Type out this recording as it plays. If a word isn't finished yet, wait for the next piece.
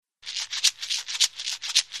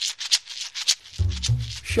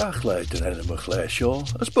Shiaght Laa den enimach lea seo,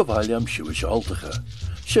 as bavaliam Shiaght.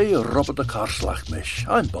 She Robert the Carslacht Mish.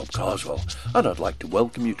 I'm Bob Carswell, and I'd like to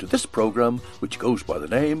welcome you to this programme which goes by the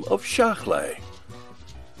name of Shiaght Laa.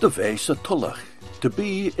 The Vase a Tullach, to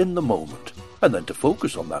be in the moment, and then to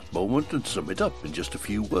focus on that moment and sum it up in just a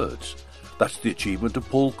few words. That's the achievement of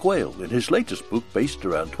Paul Quayle in his latest book based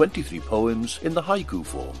around 23 poems in the haiku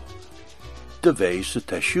form. The Vase a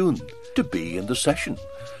Teshun, to be in the session,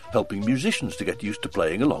 helping musicians to get used to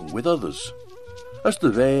playing along with others. As the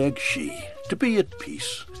Veig She, to be at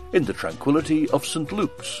peace, in the tranquility of St.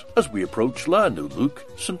 Luke's, as we approach La Nu Luke,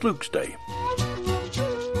 St. Luke's Day.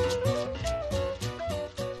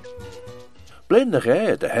 Blain na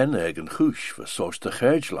ghe de hen ag an chúis for sos de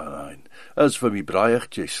Shiaght ein, as for mi braiach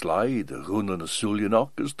je slai de gunan a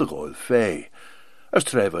sulionach as de goil fei, as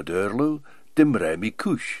treva derlu, dim re mi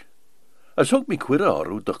cúis. As hug mi quira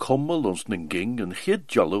aru de commel ons nen ging en chid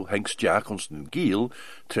jollu hengs jack ons nen giel,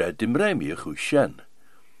 tre dim re mi a chúis shen.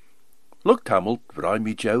 Lug tamelt vrai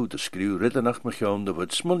mi jau de skriw riddenach machon de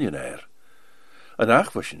wud smulionair. An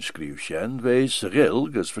ach was in skriw shen, wees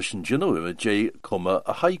rilg as was in jino ima jay komma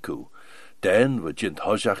a haiku, den wat jint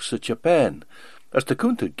hojach sa Japan, as de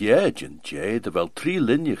kunta gye jint jay de wel 3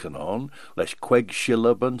 linje gaan les kweg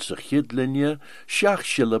shillaban sa chid linje, shach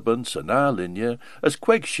shillaban sa na linje, as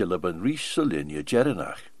kweg shillaban ries sa linje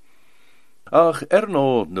jerinach. Ach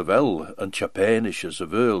no novel an Japanish as a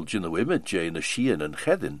world jino ima jay na shien en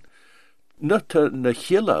chedin, Nutte na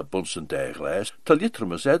chilla bunsen deegles, tal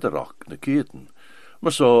litrumus ederach na kieten,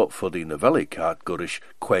 maar so voor die novellik had gorish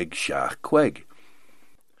kweg shach kweg.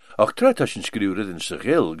 Ach tretashin skriured in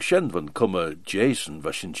sigil, shen van komme Jason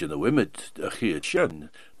washin jina wimmet a chiet shen.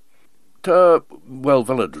 Ta, wel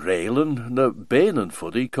het reilen, na benen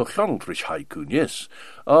voor die kochaneltrish haiku yes,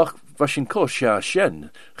 ach washin ko sha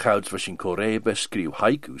shen, gouds washin ko rebe skriw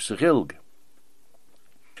haiku sigilg.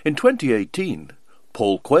 In 2018,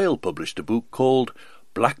 Paul Quayle published a book called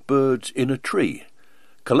Blackbirds in a Tree,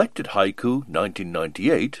 Collected Haiku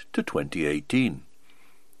 1998 to 2018.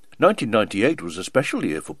 1998 was a special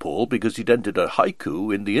year for Paul because he'd entered a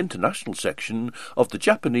haiku in the international section of the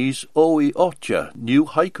Japanese Oi Ocha New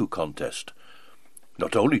Haiku Contest.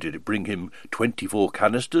 Not only did it bring him 24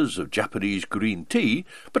 canisters of Japanese green tea,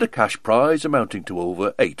 but a cash prize amounting to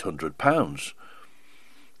over £800.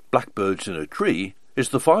 Blackbirds in a Tree is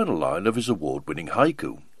the final line of his award-winning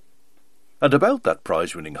haiku. And about that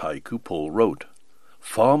prize-winning haiku, Paul wrote,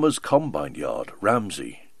 Farmer's Combine Yard,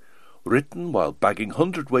 Ramsey, written while bagging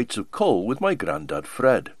 100 weights of coal with my grandad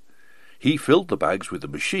Fred. He filled the bags with a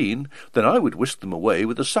machine, then I would whisk them away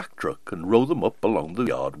with a sack truck and row them up along the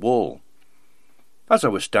yard wall. As I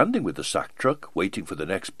was standing with the sack truck, waiting for the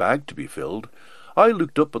next bag to be filled, I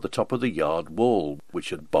looked up at the top of the yard wall, which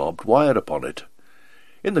had barbed wire upon it.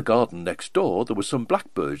 In the garden next door there were some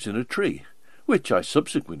blackbirds in a tree, which I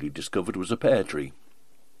subsequently discovered was a pear tree.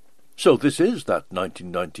 So this is that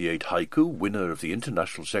 1998 haiku winner of the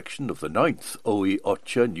international section of the 9th Oi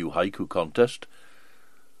Ocha New Haiku Contest.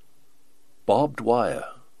 Barbed wire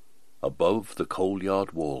above the coal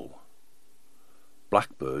yard wall.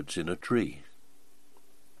 Blackbirds in a tree.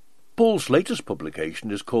 Paul's latest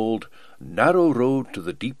publication is called Narrow Road to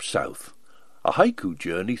the Deep South, a haiku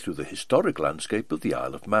journey through the historic landscape of the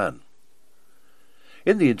Isle of Man.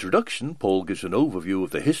 In the introduction, Paul gives an overview of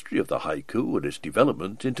the history of the haiku and its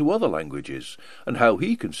development into other languages, and how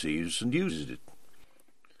he conceives and uses it.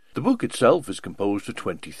 The book itself is composed of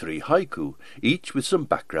 23 haiku, each with some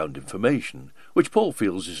background information, which Paul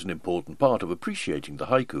feels is an important part of appreciating the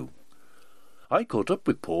haiku. I caught up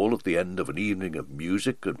with Paul at the end of an evening of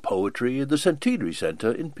music and poetry in the Centenary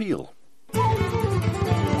Centre in Peel.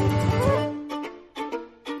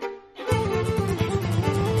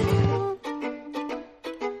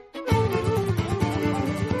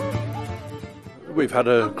 We've had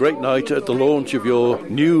a great night at the launch of your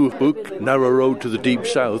new book, Narrow Road to the Deep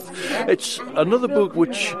South. It's another book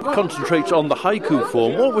which concentrates on the haiku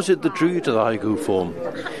form. What was it that drew you to the haiku form?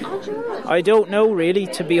 I don't know, really,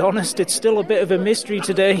 to be honest. It's still a bit of a mystery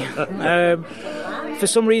today. For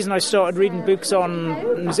some reason, I started reading books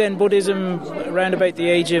on Zen Buddhism around about the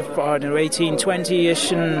age of, 18,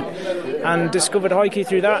 20-ish, and discovered haiku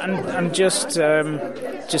through that, and just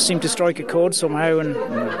seemed to strike a chord somehow, and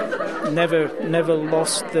never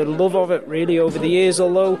lost the love of it really over the years,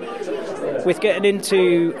 although with getting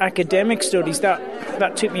into academic studies that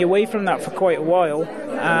that took me away from that for quite a while,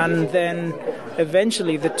 and then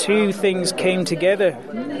eventually the two things came together,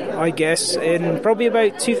 I guess, in probably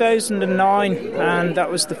about 2009, and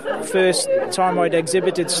that was the first time I'd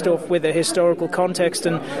exhibited stuff with a historical context,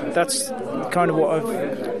 and that's kind of what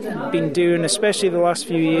I've been doing, especially the last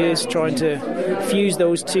few years, trying to fuse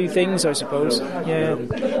those two things, I suppose. Yeah.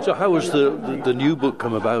 So how has the new book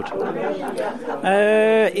come about?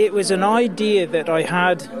 It was an idea that I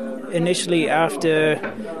had initially after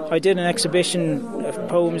I did an exhibition of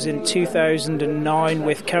poems in 2009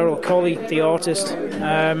 with Carol Colley, the artist,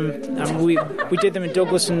 and we did them in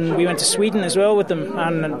Douglas, and we went to Sweden as well with them,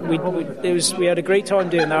 and we had a great time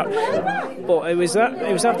doing that. But it was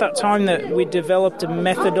at that time that we developed a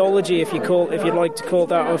methodology, if you'd like to call it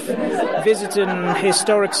that, of visiting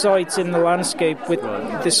historic sites in the landscape with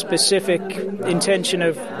the specific intention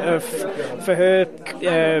of for her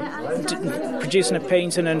producing a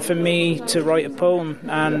painting and for me to write a poem,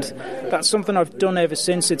 and that's something I've done ever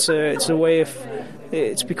since.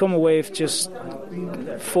 It's become a way of just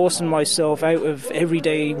forcing myself out of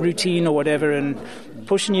everyday routine or whatever, and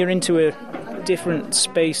pushing you into a different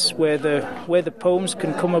space where the poems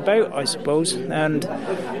can come about, I suppose. And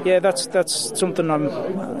yeah, that's something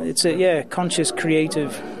it's a conscious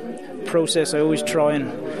creative process I always try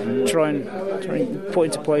and put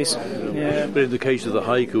into place. Yeah. But in the case of the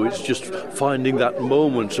haiku, it's just finding that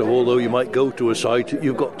moment. So although you might go to a site,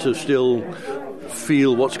 you've got to still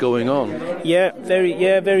feel what's going on. Yeah,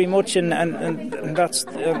 very much, and that's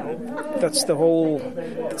the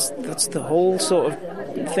whole sort of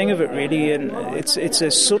thing of it, really. And it's a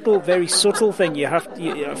very subtle thing.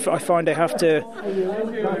 I find I have to.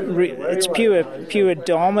 It's pure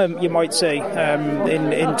dharma, you might say,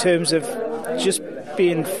 in terms of just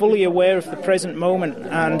being fully aware of the present moment.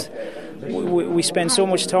 And we spend so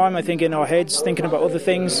much time, I think, in our heads thinking about other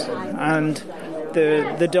things, and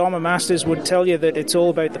the Dharma masters would tell you that it's all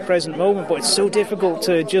about the present moment, but it's so difficult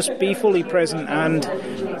to just be fully present. And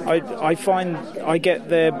I find I get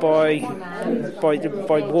there by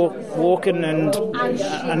walking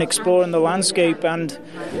and exploring the landscape. And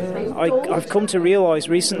I've come to realise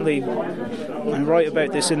recently, and write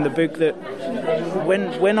about this in the book, that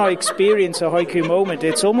when I experience a haiku moment,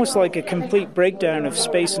 it's almost like a complete breakdown of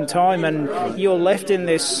space and time, and you're left in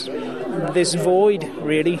this void,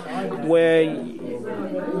 really, where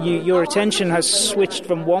your attention has switched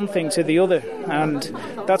from one thing to the other. And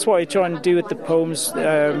that's what I try and do with the poems,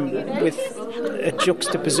 with a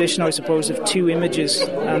juxtaposition, I suppose, of two images,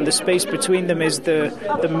 and the space between them is the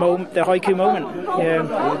haiku moment. Yeah.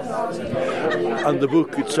 And the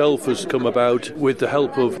book itself has come about with the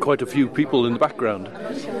help of quite a few people in the background.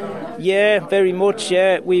 Yeah, very much.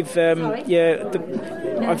 Yeah, we've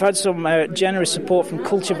I've had some generous support from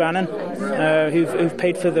Culture Vannin, who've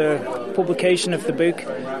paid for the publication of the book.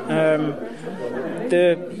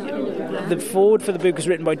 The foreword for the book was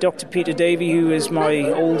written by Dr. Peter Davey, who is my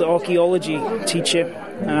old archaeology teacher,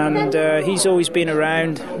 and he's always been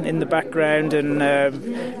around in the background and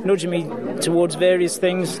nudging me towards various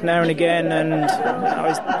things now and again. And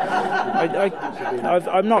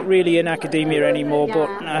I'm not really in academia anymore, but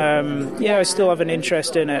I still have an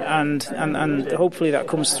interest in it, and hopefully that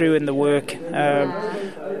comes through in the work.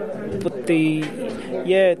 But the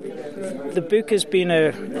book has been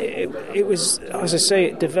it was, as I say,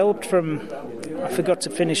 it developed from, I forgot to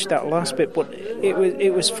finish that last bit, but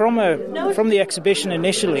it was from the exhibition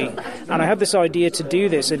initially, and I had this idea to do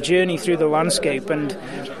this, a journey through the landscape. And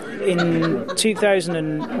in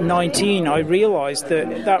 2019 I realised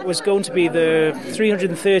that was going to be the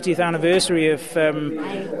 330th anniversary of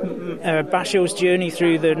Basho's journey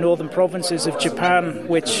through the northern provinces of Japan,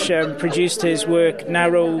 which produced his work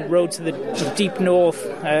Narrow Road to the Deep North,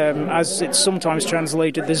 as it's sometimes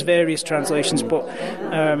translated. There's various translations, but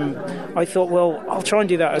I thought, well, I'll try and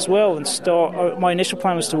do that as well, and start. My initial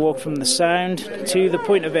plan was to walk from the Sound to the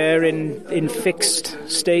Point of Ayr in fixed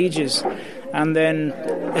stages. And then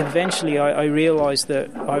eventually I realised that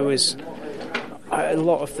a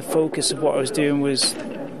lot of the focus of what I was doing was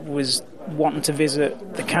wanting to visit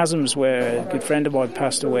the chasms where a good friend of mine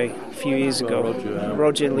passed away a few years ago.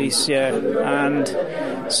 Roger Leese, yeah. And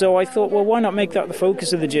so I thought, well, why not make that the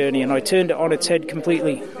focus of the journey? And I turned it on its head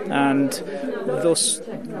completely, and thus,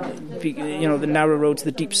 the Narrow Road to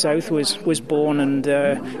the Deep South was born, and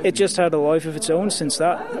it just had a life of its own since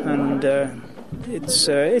that. And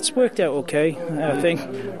it's worked out okay, I think.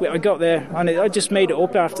 I got there and I just made it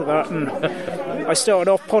up after that, and I started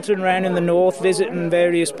off pottering around in the north, visiting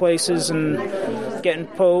various places and getting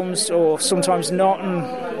poems, or sometimes not,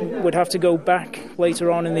 and would have to go back later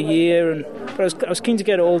on in the year and But I was keen to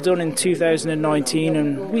get it all done in 2019,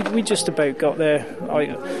 and we just about got there.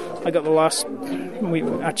 I got the last. We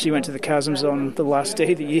actually went to the chasms on the last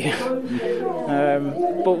day of the year,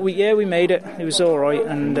 but we made it. It was all right,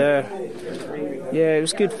 and it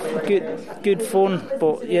was good fun.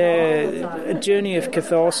 But a journey of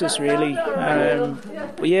catharsis really.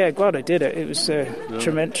 But glad I did it. It was a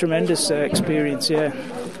tremendous experience. Yeah.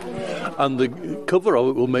 And the cover of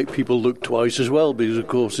it will make people look twice as well, because of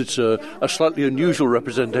course it's a slightly unusual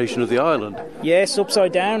representation of the island. Yes,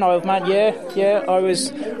 upside down, Isle of Man. Yeah.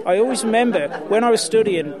 I always remember when I was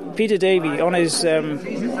studying, Peter Davey on his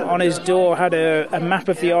door had a map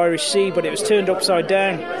of the Irish Sea, but it was turned upside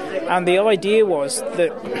down, and the idea was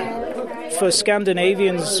that for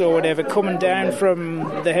Scandinavians or whatever coming down from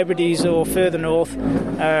the Hebrides or further north,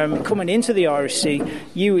 coming into the Irish Sea,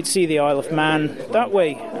 you would see the Isle of Man that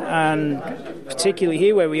way. And particularly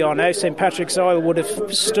here where we are now, St Patrick's Isle would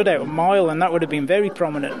have stood out a mile, and that would have been very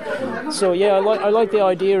prominent. So I like the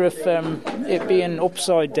idea of it being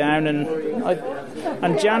upside down,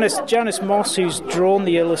 and Janice Moss, who's drawn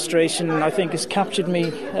the illustration, I think has captured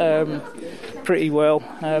me pretty well.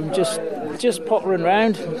 Just pottering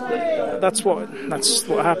around. That's what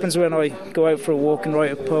happens when I go out for a walk and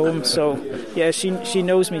write a poem. So she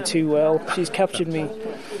knows me too well. She's captured me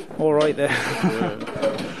all right there.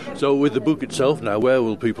 So with the book itself now, where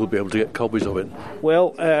will people be able to get copies of it?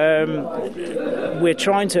 Well, we're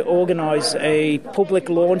trying to organise a public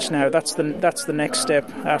launch now. That's the next step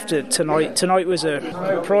after tonight. Tonight was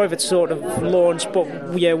a private sort of launch, but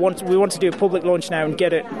we want to do a public launch now and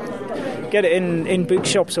get it in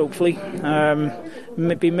bookshops hopefully.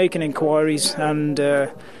 Be making inquiries, and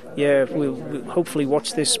we'll hopefully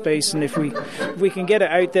watch this space, and if we can get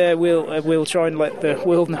it out there, we'll try and let the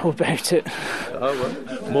world know about it.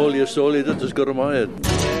 Mólia Sóli, that has got a mind.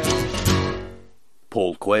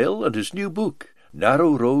 Paul Quayle and his new book,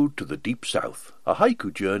 Narrow Road to the Deep South, a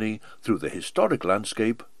haiku journey through the historic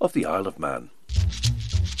landscape of the Isle of Man.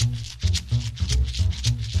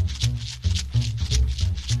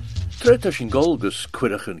 Tréta sin golgus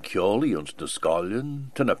cuirach an ceolaí ons na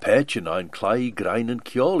Scáilin, tan a péitin ein clai grain an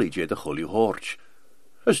ceolaí dé de cholie hort.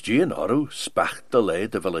 As Jean arrow spacht de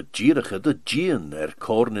leid vel a dierige de Jean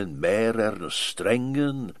cornin meer na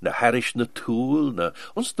strengen, na harish na tool, na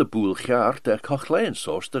ons de boel gaart cachlein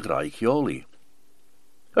soos de graai ceolaí.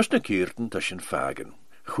 As na keerten ta sin fagen,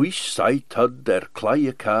 chuis sait had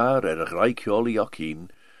claie kaar a graai ceolaí achien,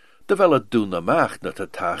 de vel a doen na macht na ta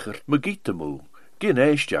tacher magitamu. Gyn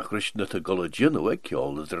eistach rys na ta golagino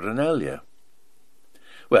ceol yr anelia.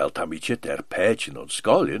 Wel, tam I chit péitin on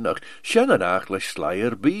Scáilin ach shannon ach leis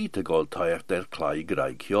slayer bí ta gol taart clai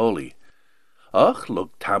graig ceolaí. Ach,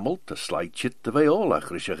 lug tamil ta slai chit de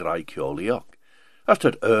veolach rys a graig ceolaí ach. As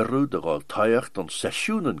tad eurw de gol taart on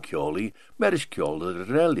sesiwn ceolaí meris ceol yr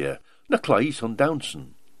anelia, na clais on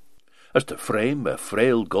downson. As de frame a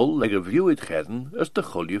frail gull leg a viewid gedden as de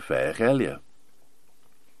chulju fair elia.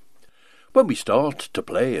 When we start to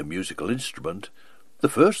play a musical instrument, the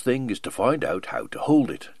first thing is to find out how to hold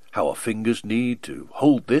it, how our fingers need to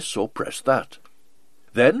hold this or press that.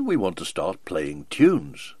 Then we want to start playing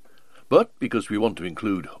tunes. But because we want to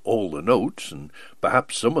include all the notes, and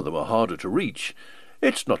perhaps some of them are harder to reach,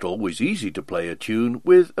 it's not always easy to play a tune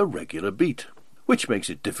with a regular beat, which makes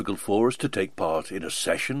it difficult for us to take part in a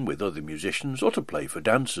session with other musicians or to play for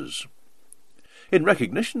dancers. In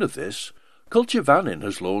recognition of this, Culture Vannin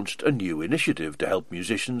has launched a new initiative to help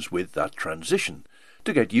musicians with that transition,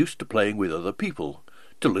 to get used to playing with other people,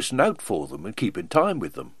 to listen out for them and keep in time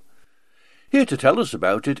with them. Here to tell us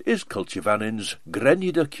about it is Culture Vannin's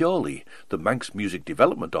Grenida Ceolaí, the Manx Music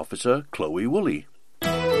Development Officer, Chloe Woolley.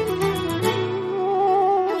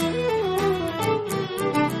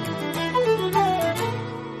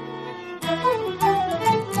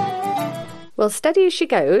 Well, steady as she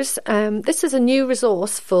goes, this is a new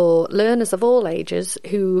resource for learners of all ages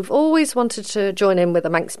who've always wanted to join in with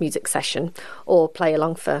a Manx music session or play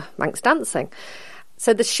along for Manx dancing.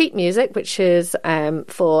 So there's sheet music, which is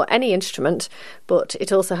for any instrument, but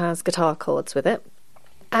it also has guitar chords with it.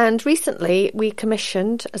 And recently we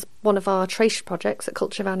commissioned, as one of our trace projects at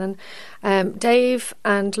Culture Vannin, Dave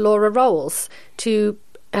and Laura Rowles to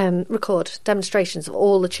record demonstrations of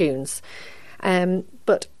all the tunes.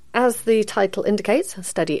 But as the title indicates,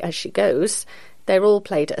 steady as she goes, they're all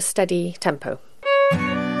played at a steady tempo.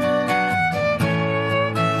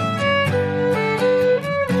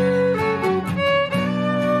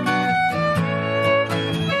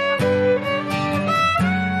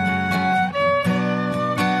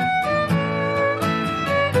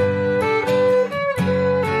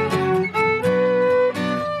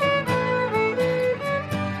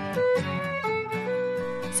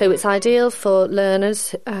 So it's ideal for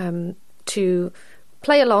learners to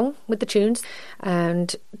play along with the tunes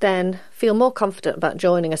and then feel more confident about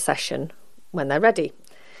joining a session when they're ready.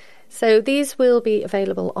 So these will be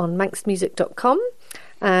available on manxmusic.com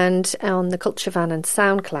and on the Culture Van and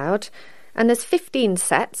SoundCloud. And there's 15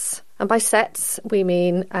 sets, and by sets we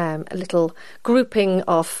mean a little grouping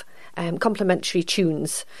of complementary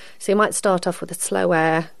tunes. So you might start off with a slow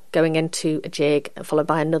air going into a jig, followed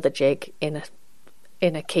by another jig in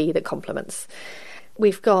a key that complements.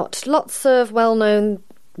 We've got lots of well-known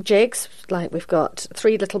jigs, like we've got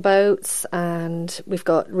Three Little Boats, and we've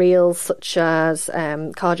got reels such as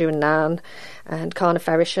Cardew and Nan and Carna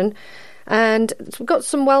Ferishin. And we've got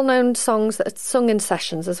some well-known songs that are sung in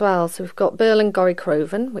sessions as well. So we've got Berlin Gorry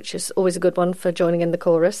Croven, which is always a good one for joining in the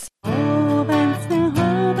chorus.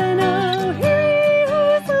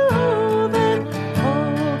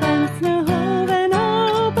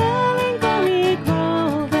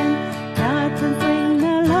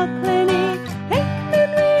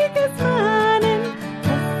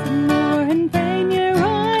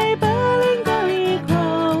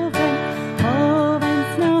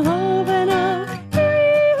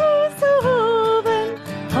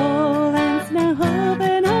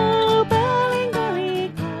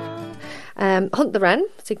 Hunt the Wren,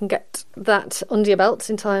 so you can get that under your belt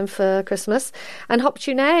in time for Christmas, and Hop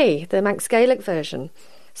Tune A, the Manx Gaelic version.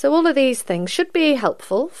 So all of these things should be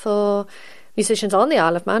helpful for musicians on the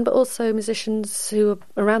Isle of Man, but also musicians who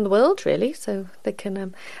are around the world, really, so they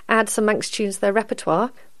can add some Manx tunes to their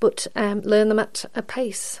repertoire, but learn them at a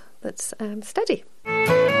pace that's steady.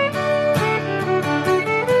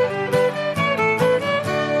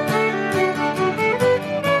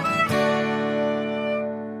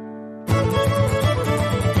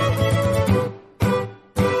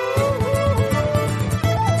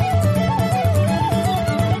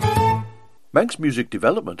 Manx Music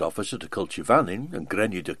Development Officer to Culture Vannin and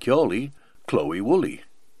Grenia de Cioli, Chloe Woolley.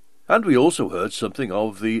 And we also heard something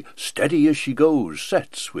of the Steady As She Goes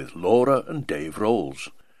sets with Laura and Dave Rowles.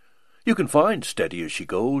 You can find Steady As She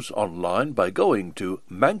Goes online by going to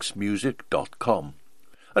manxmusic.com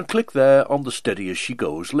and click there on the Steady As She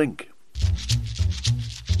Goes link.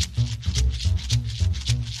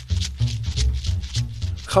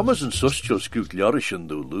 Chamas and Sustio scoot Liorishan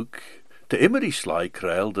do Luke. De immery sly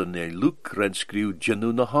krail de ne Luke renskriw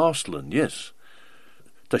genu na harslen, yes.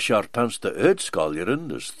 De chartans de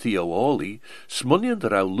uitskallieren, as Theo Orley, smunnion de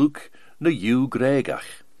rau Luke na Hugh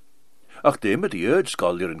Gregach. Ach de immery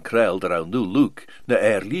uitskallieren krail de rau nu Luke na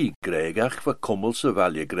Erlie Gregach va kummelse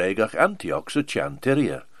valje Gregach Antiochse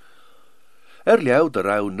chanteria. Liau de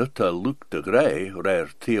rau nutta Luke de Grey,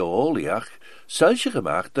 rer Theo Orleyach, selche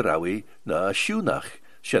gemacht de raui na Shunach,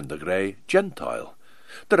 shen de Grey Gentile.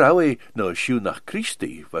 De raue na Shunach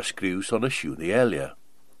Christi was skriws on a Shuni Elia.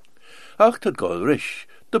 Ach tad goil rish,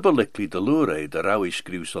 de belikli de lure de raue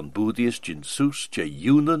skriws on Budius gin sus je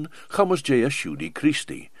Yunan chamas je a Shuni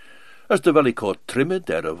Christi. As de velikot trimmed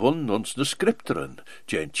a vun ons na scripteren,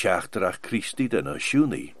 je chachterach Christi den a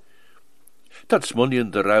Shuni. Tad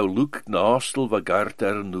smunnion de rau Luke na astel vagart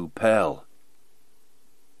nu pel.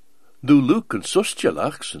 Nu Luke and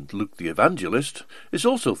Sustjalach, St. Luke the Evangelist, is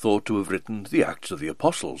also thought to have written the Acts of the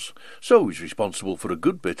Apostles, so he's responsible for a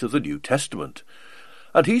good bit of the New Testament.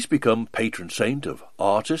 And he's become patron saint of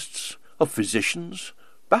artists, of physicians,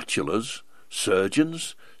 bachelors,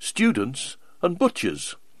 surgeons, students, and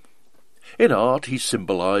butchers. In art he's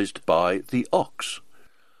symbolised by the ox.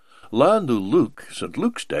 La Nu Luke, St.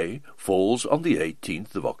 Luke's Day, falls on the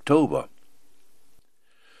 18th of October.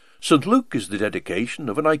 St. Luke is the dedication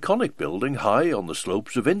of an iconic building high on the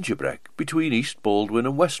slopes of Injebreck, between East Baldwin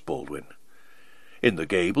and West Baldwin. In the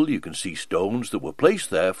gable you can see stones that were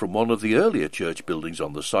placed there from one of the earlier church buildings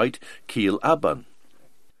on the site, Keele Aban.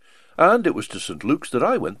 And it was to St. Luke's that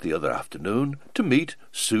I went the other afternoon to meet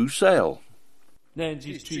Sue Sayle.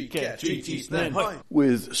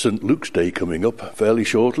 With St. Luke's Day coming up fairly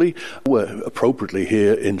shortly, we're appropriately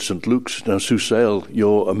here in St. Luke's. Now, Sue Sayle,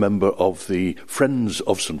 you're a member of the Friends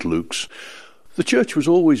of St. Luke's. The church was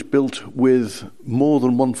always built with more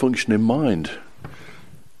than one function in mind.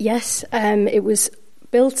 Yes, it was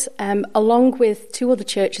built along with two other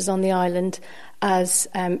churches on the island as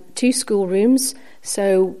two schoolrooms.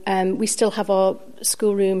 So we still have our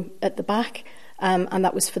schoolroom at the back, and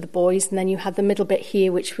that was for the boys. And then you had the middle bit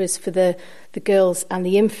here, which was for the girls and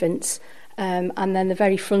the infants. And then the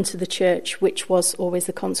very front of the church, which was always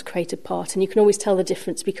the consecrated part. And you can always tell the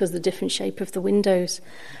difference because of the different shape of the windows.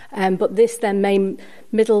 But this then main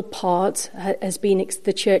middle part has been,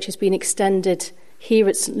 the church has been extended here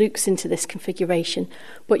at St. Luke's into this configuration.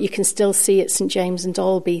 But you can still see at St. James and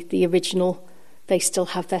Dalby the they still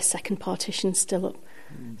have their second partition still up.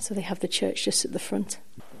 So they have the church just at the front.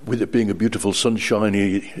 With it being a beautiful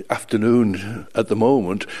sunshiny afternoon at the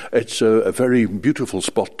moment, it's a very beautiful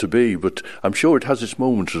spot to be, but I'm sure it has its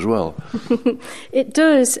moments as well. It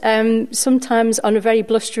does. Sometimes on a very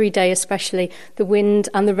blustery day especially, the wind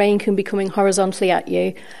and the rain can be coming horizontally at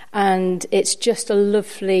you, and it's just a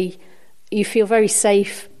lovely... You feel very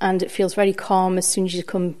safe and it feels very calm as soon as you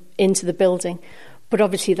come into the building. But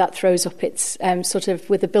obviously that throws up its,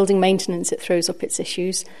 with the building maintenance, it throws up its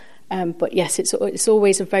issues. But yes, it's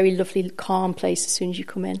always a very lovely, calm place as soon as you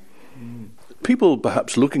come in. People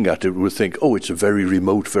perhaps looking at it would think, oh, it's a very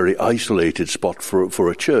remote, very isolated spot for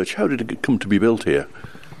a church. How did it come to be built here?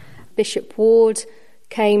 Bishop Ward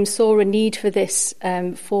saw a need for this,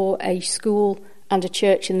 for a school and a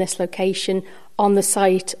church in this location on the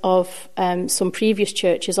site of some previous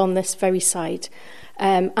churches on this very site.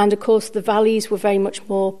 And of course, the valleys were very much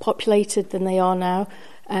more populated than they are now,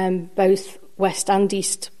 both West and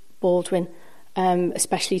East Baldwin,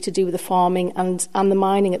 especially to do with the farming and the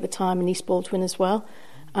mining at the time in East Baldwin as well.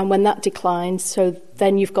 And when that declined, so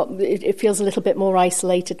then it feels a little bit more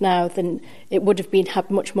isolated now than it would have had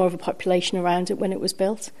much more of a population around it when it was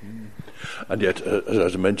built. And yet,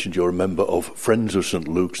 as I mentioned, you're a member of Friends of St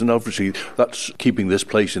Luke's, and obviously that's keeping this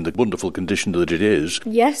place in the wonderful condition that it is.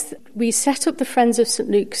 Yes, we set up the Friends of St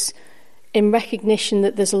Luke's in recognition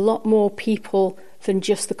that there's a lot more people than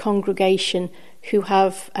just the congregation who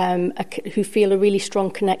have who feel a really strong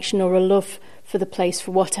connection or a love for the place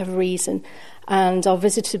for whatever reason. And our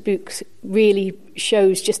visitor book really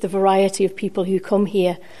shows just the variety of people who come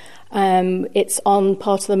here. It's on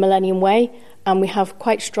part of the Millennium Way, and we have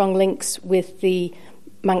quite strong links with the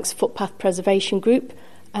Manx Footpath Preservation Group.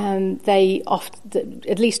 They often,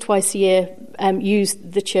 at least twice a year, use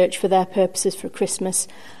the church for their purposes for Christmas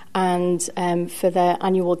and for their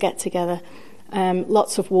annual get-together.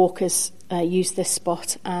 Lots of walkers use this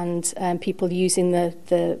spot, and people using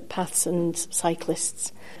the paths and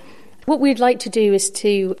cyclists. What we'd like to do is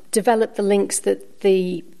to develop the links that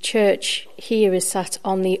the church here is sat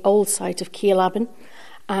on the old site of Keelaben,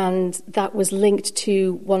 and that was linked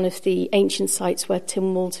to one of the ancient sites where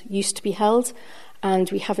Tynwald used to be held. And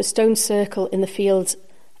we have a stone circle in the field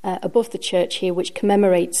above the church here which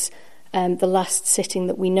commemorates the last sitting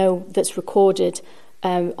that we know that's recorded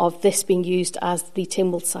of this being used as the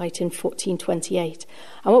Tynwald site in 1428.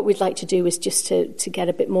 And what we'd like to do is just to get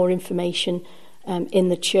a bit more information in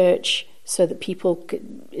the church so that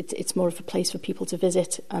it's more of a place for people to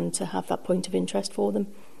visit and to have that point of interest for them.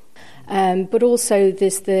 But also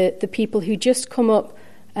there's the people who just come up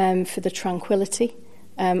for the tranquility.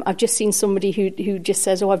 I've just seen somebody who just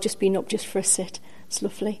says, I've just been up just for a sit. It's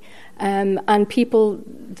lovely. And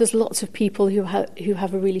there's lots of people who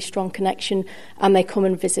have a really strong connection, and they come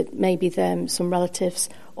and visit maybe some relatives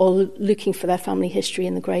or looking for their family history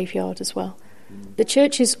in the graveyard as well. The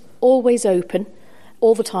church is always open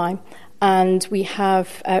all the time, and we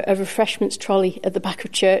have a refreshments trolley at the back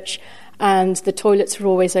of church, and the toilets are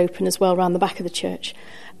always open as well around the back of the church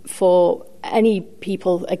for any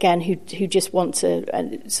people, again, who just want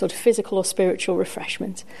a sort of physical or spiritual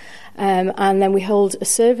refreshment. And then we hold a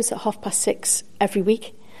service at 6:30 every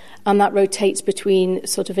week, and that rotates between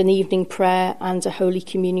sort of an evening prayer and a Holy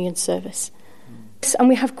Communion service. And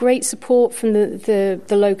we have great support from the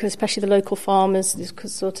local, especially the local farmers,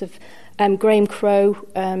 sort of Graham Crowe,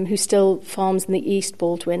 who still farms in the East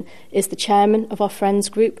Baldwin, is the chairman of our Friends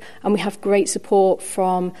group, and we have great support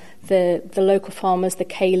from the local farmers, the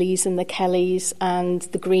Cayleys and the Kellys and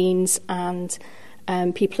the Greens and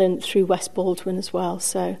people through West Baldwin as well.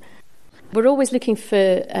 So we're always looking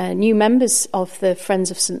for new members of the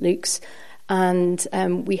Friends of St Luke's, and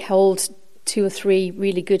we hold 2 or 3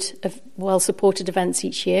 really good, well-supported events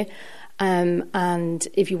each year. And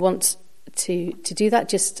if you want to do that,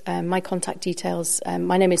 just my contact details.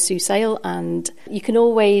 My name is Sue Sayle, and you can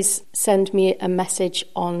always send me a message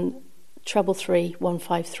on 333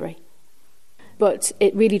 153. But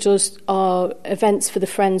it really does, our events for the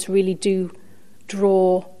Friends really do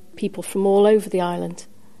draw people from all over the island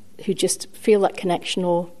who just feel that connection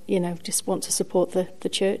or, just want to support the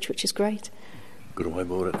church, which is great. Good away,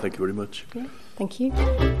 Maura. Thank you very much. Yeah, thank you.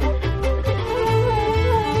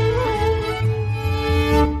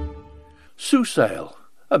 Sue Sayle,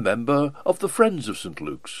 a member of the Friends of St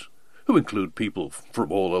Luke's, who include people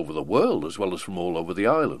from all over the world as well as from all over the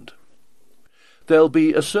island. There'll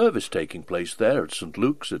be a service taking place there at St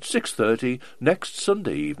Luke's at 6:30 next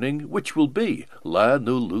Sunday evening, which will be Laura and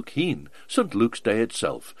Dave Rowles, St Luke's Day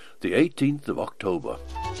itself, the 18th of October.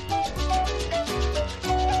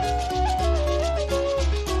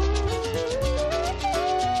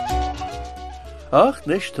 Ach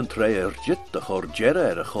nish ten treyer jit the chor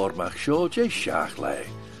jere a chor mach show je Shiaght Laa.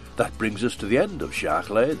 That brings us to the end of Shiaght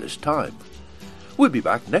Laa this time. We'll be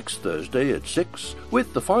back next Thursday at 6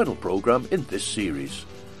 with the final programme in this series.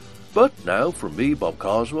 But now from me, Bob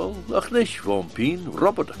Carswell, ach nish von Peen,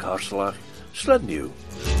 Robert de Carslach, Sled New.